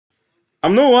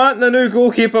I'm not wanting a new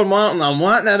goalkeeper, Martin. I'm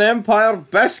wanting an Empire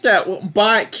biscuit.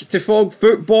 Back to Fog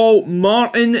Football,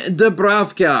 Martin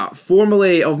Dubravka,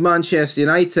 formerly of Manchester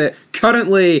United,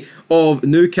 currently of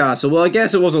Newcastle. Well, I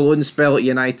guess it was a loan spell at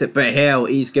United, but hell,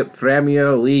 he's got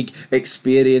Premier League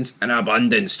experience in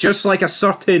abundance, just like a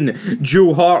certain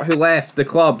Joe Hart who left the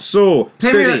club. So,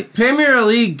 Premier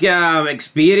League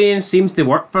experience seems to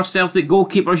work for Celtic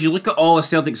goalkeepers. You look at all of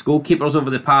Celtic's goalkeepers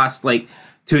over the past,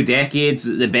 2 decades,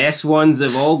 the best ones,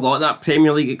 they've all got that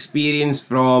Premier League experience,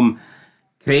 from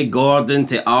Craig Gordon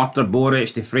to Artur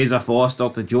Boruc to Fraser Foster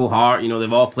to Joe Hart.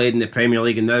 They've all played in the Premier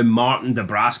League, and now Martin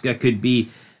Dubravka could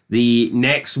be the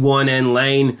next one in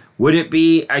line. Would it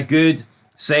be a good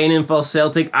signing for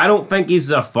Celtic? I don't think he's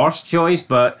their first choice,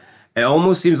 but it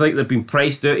almost seems like they've been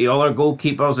priced out of all our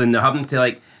goalkeepers, and they're having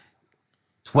to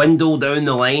dwindle down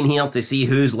the line here to see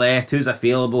who's left, who's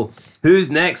available,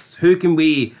 who's next, who can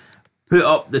we put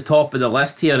up the top of the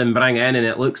list here and bring in. And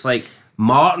it looks like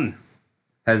Martin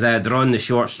has drawn the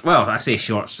short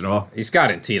straw. He's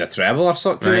guaranteed a treble or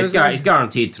something. Right, he's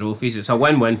guaranteed trophies. It's a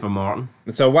win-win for Martin.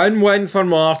 It's a win-win for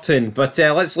Martin. But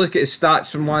let's look at his stats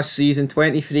from last season.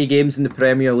 23 games in the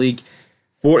Premier League,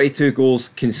 42 goals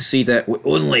conceded with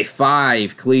only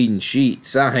 5 clean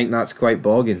sheets. I think that's quite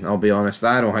bogging, I'll be honest.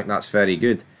 I don't think that's very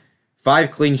good.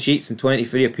 5 clean sheets in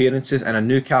 23 appearances, and a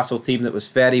Newcastle team that was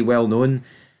very well known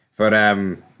for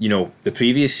the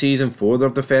previous season for their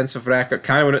defensive record.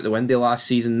 Kind of went out the window last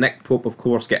season. Nick Pope, of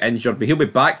course, got injured, but he'll be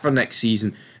back for next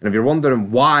season. And if you're wondering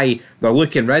why they're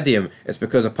looking rid of him, it's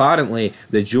because apparently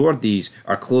the Geordies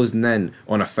are closing in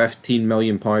on a £15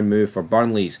 million move for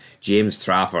Burnley's James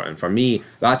Trafford. And for me,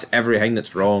 that's everything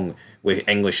that's wrong with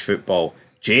English football.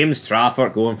 James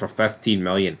Trafford going for £15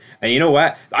 million. And you know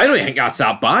what? I don't think that's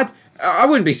that bad. I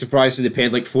wouldn't be surprised if they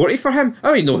paid 40 for him. I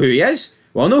don't even know who he is.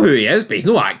 Well, I know who he is, but he's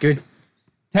not that good.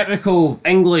 Typical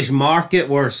English market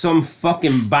where some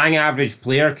fucking bang average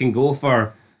player can go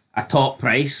for a top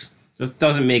price. Just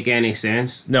doesn't make any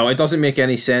sense. No, it doesn't make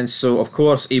any sense. So, of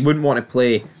course, he wouldn't want to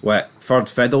play third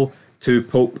fiddle to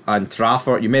Pope and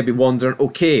Trafford. You may be wondering,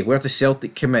 okay, where does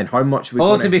Celtic come in? How much are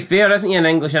we to be fair, isn't he an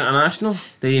English international?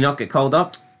 Did he not get called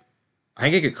up? I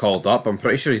think he got called up. I'm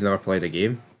pretty sure he's never played a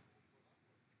game.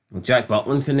 Well, Jack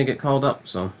Butland couldn't get called up,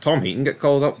 so... Tom Heaton got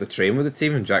called up to train with the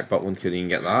team, and Jack Butland couldn't even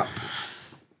get that.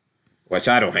 Which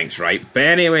I don't think's right. But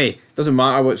anyway, doesn't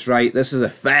matter what's right. This is the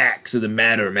facts of the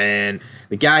matter, man.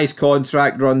 The guy's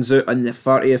contract runs out on the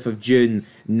 30th of June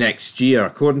next year.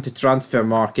 According to Transfer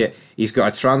Market, he's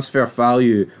got a transfer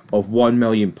value of £1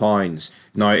 million.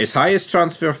 Now, his highest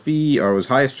transfer fee, or his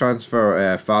highest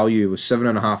transfer value, was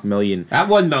 $7.5 million. That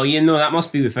 £1 million, though, that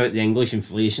must be without the English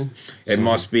inflation. It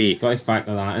must be. Got to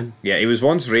factor that in. Yeah, he was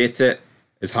once rated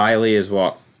as highly as,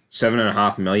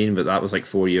 $7.5 million, but that was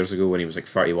 4 years ago when he was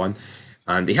 31.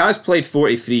 And he has played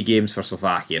 43 games for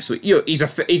Slovakia, so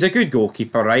he's a good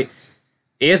goalkeeper, right?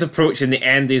 He is approaching the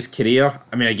end of his career.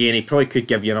 I mean, again, he probably could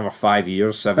give you another 5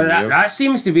 years, 7 years. That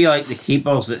seems to be the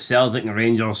keepers that Celtic and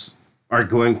Rangers are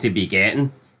going to be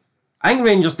getting. I think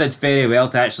Rangers did very well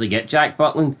to actually get Jack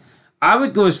Butland. I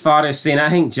would go as far as saying I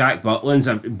think Jack Butland's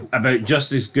about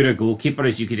just as good a goalkeeper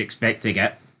as you could expect to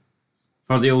get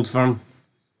for the Old Firm.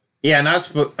 Yeah, and that's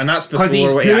before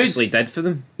what he actually did for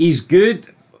them. He's good,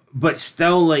 but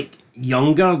still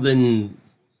younger than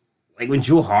when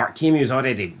Joe Hart came. He was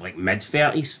already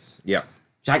mid-30s. Yeah,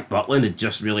 Jack Butland had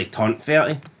just really turned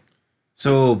 30.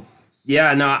 So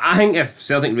yeah, no, I think if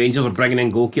Celtic and Rangers are bringing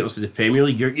in goalkeepers for the Premier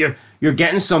League, you're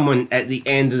getting someone at the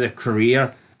end of their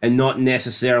career and not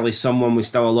necessarily someone with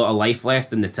still a lot of life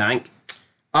left in the tank.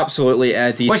 Absolutely,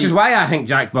 which is why I think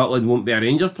Jack Butland won't be a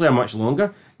Rangers player much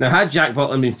longer. Now, had Jack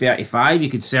Butland been 35, you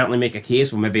could certainly make a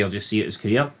case, well, maybe he'll just see it his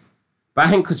career. But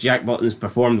I think because Jack Butland's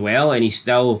performed well and he's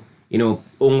still,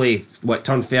 only,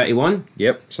 turned 31?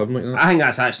 Yep, something like that. I think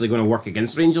that's actually going to work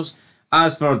against Rangers.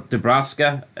 As for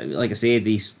Dubravka, like I said,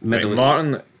 these middle...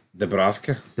 Martin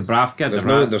Dubravka.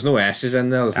 There's no S's in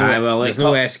there. There's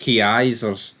no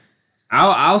S-K-I's.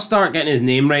 I'll start getting his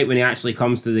name right when he actually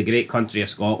comes to the great country of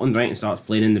Scotland, right, and starts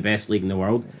playing in the best league in the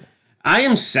world. I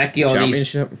am sick of all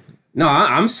these... No,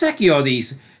 I'm sick of all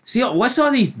these... See, what's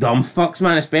all these dumb fucks,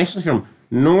 man, especially from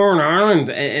Northern Ireland,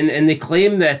 and they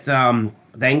claim that the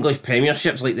English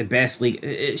Premiership's the best league.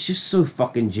 It's just so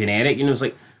fucking generic. It's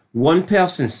one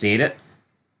person said it.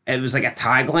 It was a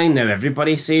tagline, now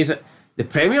everybody says it. The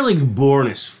Premier League's boring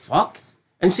as fuck.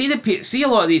 And see a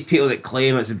lot of these people that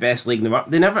claim it's the best league in the world,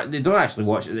 they don't actually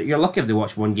watch it. You're lucky if they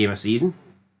watch one game a season.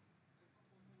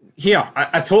 Here,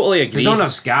 I totally agree. They don't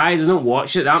have Sky, they don't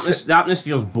watch it. The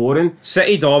atmosphere's boring.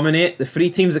 City dominate. The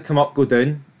 3 teams that come up go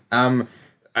down.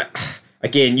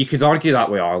 Again, you could argue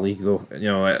that with our league, though. You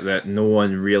know, that no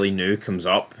one really new comes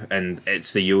up, and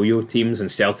it's the yo-yo teams, and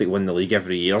Celtic win the league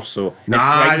every year. So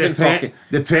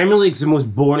the Premier League's the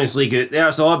most boringest league out there.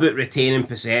 It's all about retaining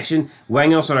possession.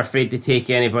 Wingers are afraid to take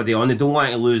anybody on. They don't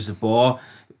want to lose the ball.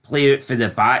 Play out for the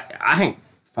back. I think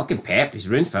fucking Pep is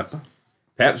ruined football.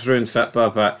 Pep's ruined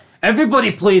football, but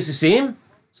everybody plays the same.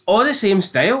 It's all the same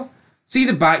style. See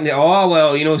the back,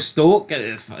 Stoke.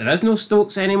 There is no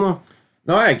Stokes anymore.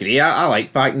 No, I agree. I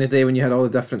like back in the day when you had all the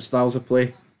different styles of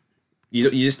play. You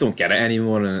just don't get it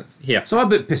anymore, and it's here. It's all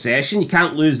about possession. You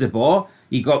can't lose the ball.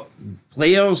 You got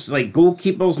players like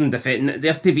goalkeepers and defending. They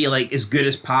have to be like as good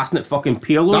as passing at fucking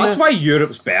Pirlo. That's why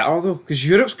Europe's better though, because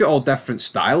Europe's got all different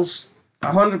styles.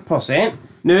 100%.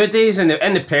 Nowadays in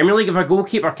the Premier League, if a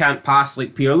goalkeeper can't pass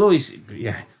like Pirlo,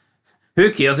 who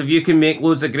cares if you can make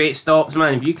loads of great stops,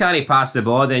 man? If you can't pass the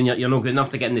ball, then you're not good enough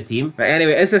to get in the team. But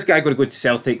anyway, is this guy going to go to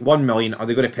Celtic? 1 million? Are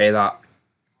they going to pay that?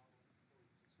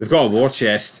 They've got a war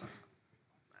chest.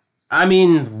 I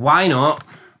mean, why not?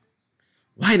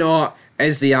 Why not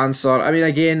is the answer. I mean,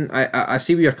 again, I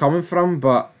see where you're coming from,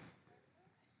 but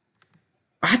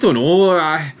I don't know.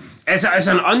 It's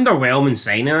an underwhelming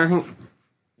signing, I think.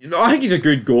 I think he's a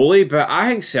good goalie, but I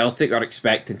think Celtic are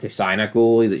expecting to sign a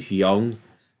goalie that's young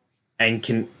and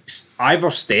can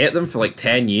either stay at them for like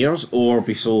 10 years or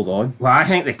be sold on. Well, I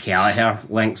think the Kelleher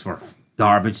links were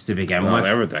garbage to begin with.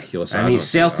 They're ridiculous. I mean,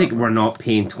 Celtic were not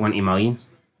paying 20 million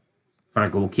for a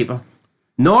goalkeeper.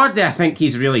 Nor do I think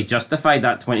he's really justified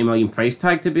that 20 million price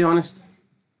tag, to be honest.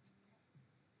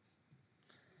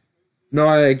 No,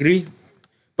 I agree.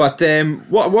 But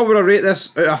what would I rate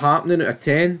this out of happening out of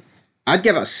 10? I'd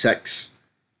give it a 6.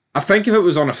 I think if it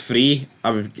was on a free, I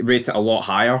would rate it a lot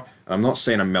higher. I'm not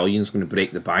saying $1 million's going to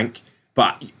break the bank,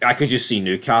 but I could just see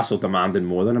Newcastle demanding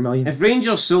more than $1 million. If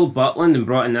Rangers sold Butland and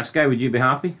brought in this guy, would you be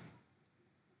happy?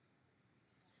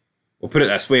 We'll put it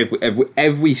this way: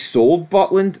 if we sold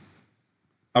Butland,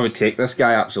 I would take this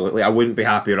guy absolutely. I wouldn't be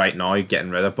happy right now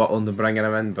getting rid of Butland and bringing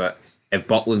him in, but if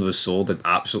Butland was sold, I'd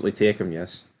absolutely take him.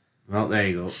 Yes. Well, there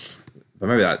you go. But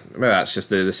maybe that's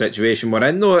just the situation we're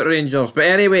in though at Rangers. But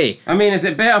anyway, I mean, is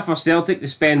it better for Celtic to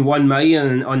spend 1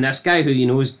 million on this guy who you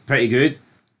know is pretty good,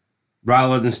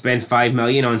 rather than spend 5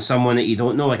 million on someone that you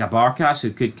don't know, like a Barkas who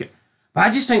could? But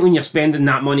I just think when you're spending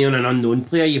that money on an unknown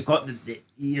player, you've got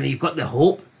you've got the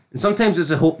hope, and sometimes it's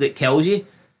the hope that kills you.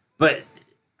 But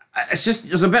it's just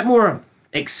there's a bit more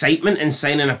excitement in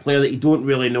signing a player that you don't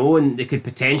really know and they could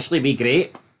potentially be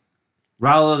great,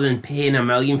 rather than paying $1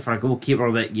 million for a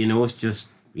goalkeeper that you know is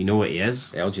just what he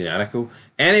is. El Generico.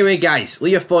 Anyway, guys,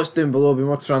 leave your thoughts down below. Be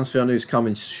more transfer news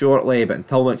coming shortly. But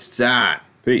until next time,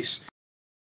 peace.